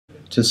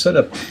To set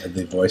up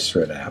the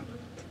VoiceThread app,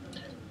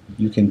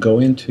 you can go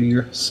into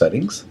your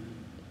settings,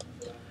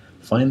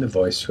 find the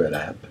VoiceThread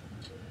app.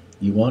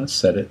 You want to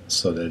set it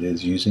so that it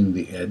is using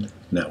the Ed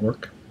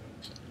network.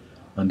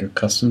 Under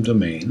custom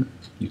domain,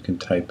 you can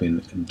type in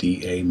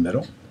DA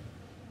middle.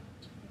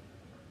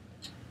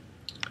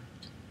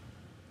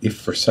 If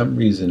for some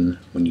reason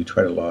when you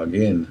try to log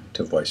in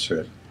to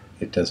VoiceThread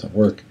it doesn't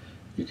work,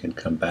 you can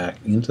come back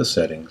into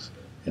settings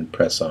and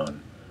press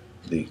on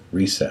the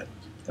reset,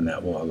 and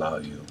that will allow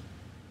you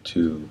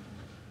to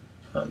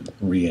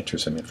re-enter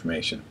some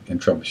information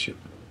and troubleshoot.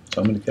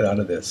 So I'm going to get out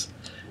of this.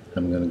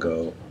 I'm going to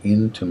go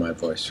into my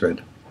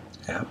VoiceThread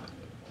app.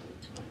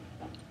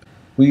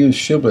 We use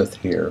Shibboleth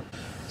here.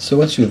 So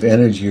once you've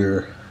entered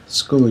your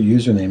school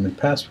username and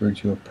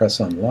password, you'll press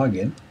on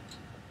login.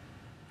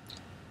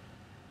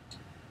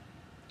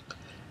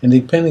 And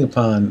depending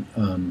upon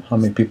how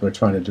many people are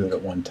trying to do it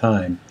at one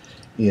time,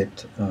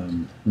 it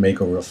may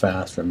go real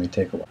fast or it may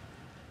take a while.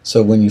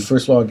 So when you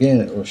first log in,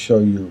 it will show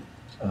you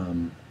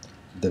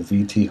the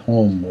VT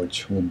Home,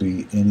 which will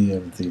be any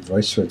of the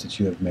VoiceThreads that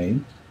you have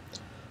made.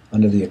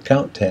 Under the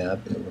Account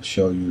tab, it will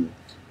show you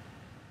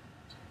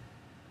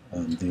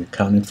the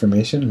account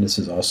information, and this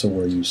is also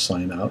where you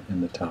sign out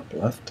in the top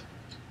left.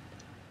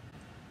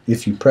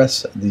 If you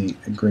press the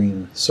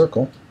green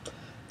circle,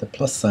 the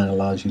plus sign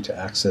allows you to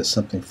access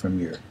something from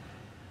your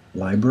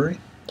library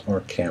or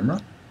camera.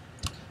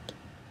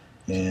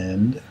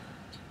 And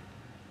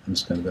I'm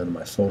just going to go to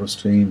my photo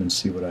stream and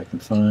see what I can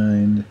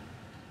find.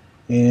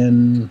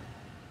 And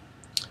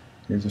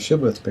here's a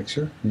Shibboleth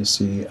picture. You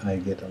see I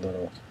get a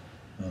little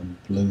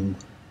blue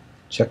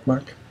check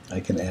mark. I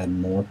can add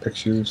more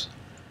pictures.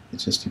 It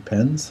just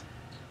depends.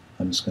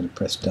 I'm just going to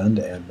press done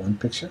to add one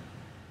picture.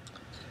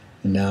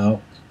 And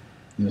now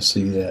you'll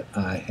see that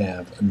I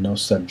have no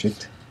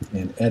subject.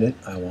 In edit,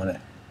 I want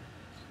to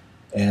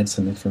add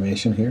some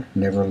information here.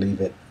 Never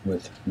leave it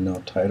with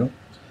no title.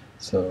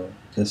 So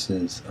this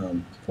is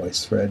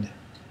VoiceThread,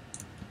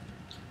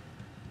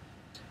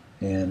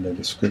 and the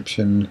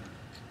description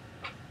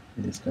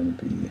is going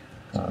to be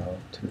how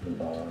to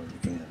log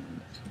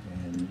in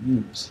and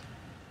use.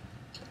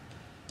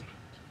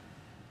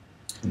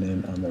 And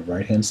then on the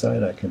right hand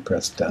side I can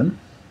press done.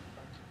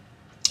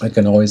 I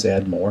can always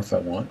add more if I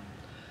want.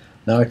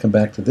 Now I come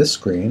back to this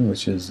screen,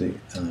 which is the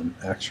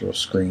actual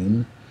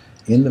screen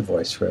in the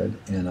VoiceThread,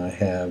 and I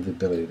have the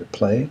ability to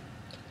play.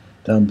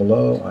 Down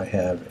below I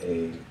have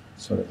a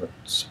sort of a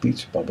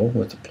speech bubble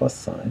with a plus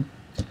sign.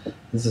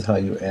 This is how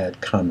you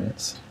add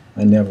comments.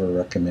 I never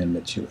recommend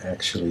that you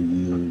actually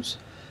use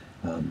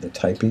the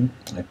typing.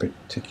 I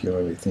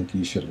particularly think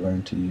you should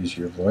learn to use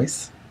your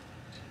voice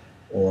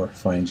or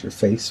find your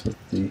face with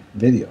the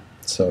video.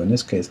 So in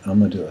this case I'm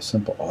going to do a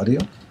simple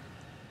audio.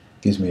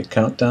 Gives me a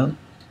countdown,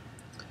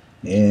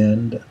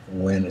 and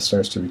when it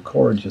starts to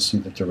record you'll see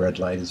that the red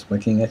light is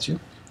blinking at you.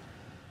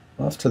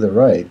 Off to the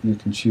right you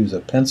can choose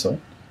a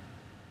pencil,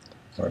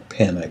 or a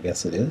pen I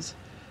guess it is,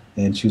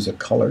 and choose a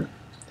color.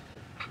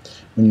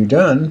 When you're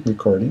done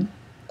recording,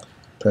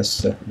 press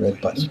the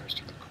red button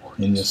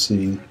and you'll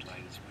see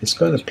it's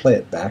going to play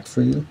it back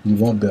for you. You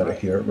won't be able to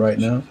hear it right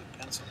now,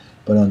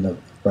 but on the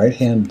right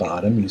hand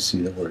bottom you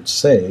see the word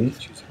save,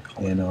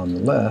 and on the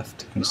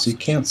left you see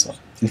cancel.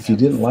 If you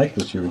didn't like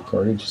what you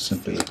recorded, you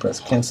simply press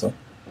cancel.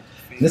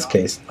 In this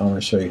case I want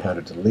to show you how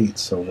to delete,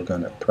 so we're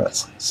going to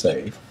press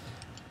save.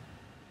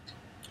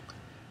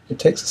 It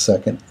takes a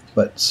second,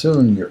 but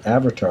soon your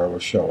avatar will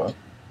show up,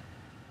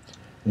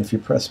 and if you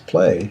press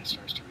play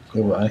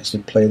it will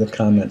actually play the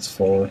comments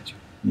for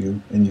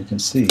you, and you can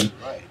see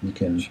you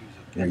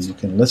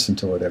can listen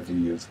to whatever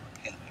you've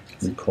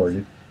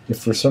recorded. If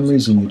for some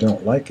reason you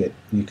don't like it,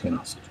 you can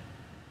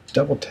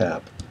double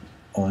tap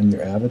on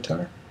your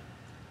avatar,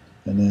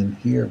 and then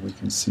here we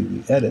can see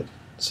the edit.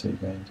 So you're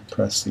going to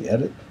press the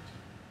edit,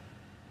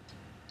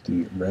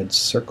 the red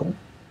circle,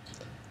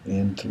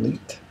 and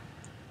delete,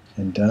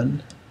 and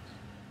done,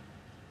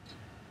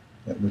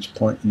 at which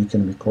point you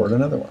can record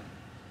another one.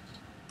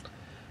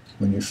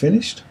 When you're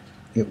finished,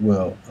 it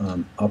will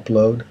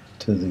upload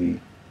to the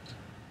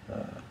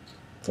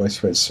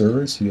VoiceThread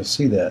server. So you'll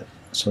see that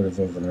sort of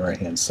over on the right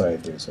hand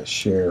side there's a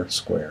share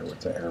square with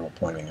the arrow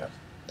pointing up.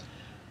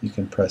 You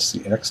can press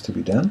the X to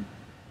be done,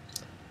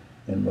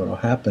 and what will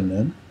happen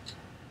then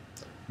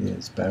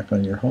is back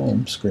on your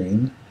home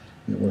screen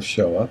it will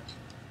show up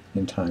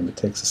in time. It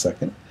takes a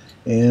second,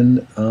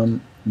 and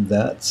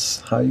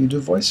that's how you do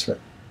VoiceThread.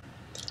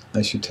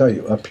 I should tell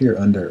you, up here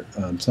under,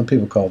 some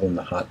people call them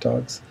the hot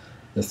dogs,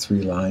 the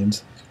 3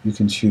 lines, you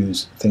can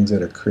choose things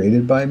that are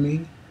created by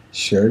me,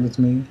 shared with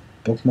me,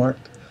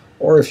 bookmarked,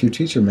 or if your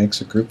teacher makes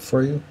a group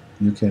for you,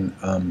 you can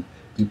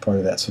be part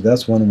of that. So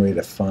that's one way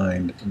to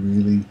find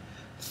really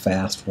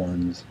fast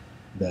ones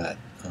that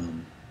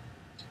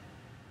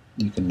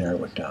you can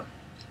narrow it down.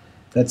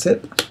 That's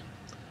it.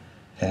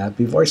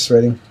 Happy voice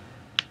threading.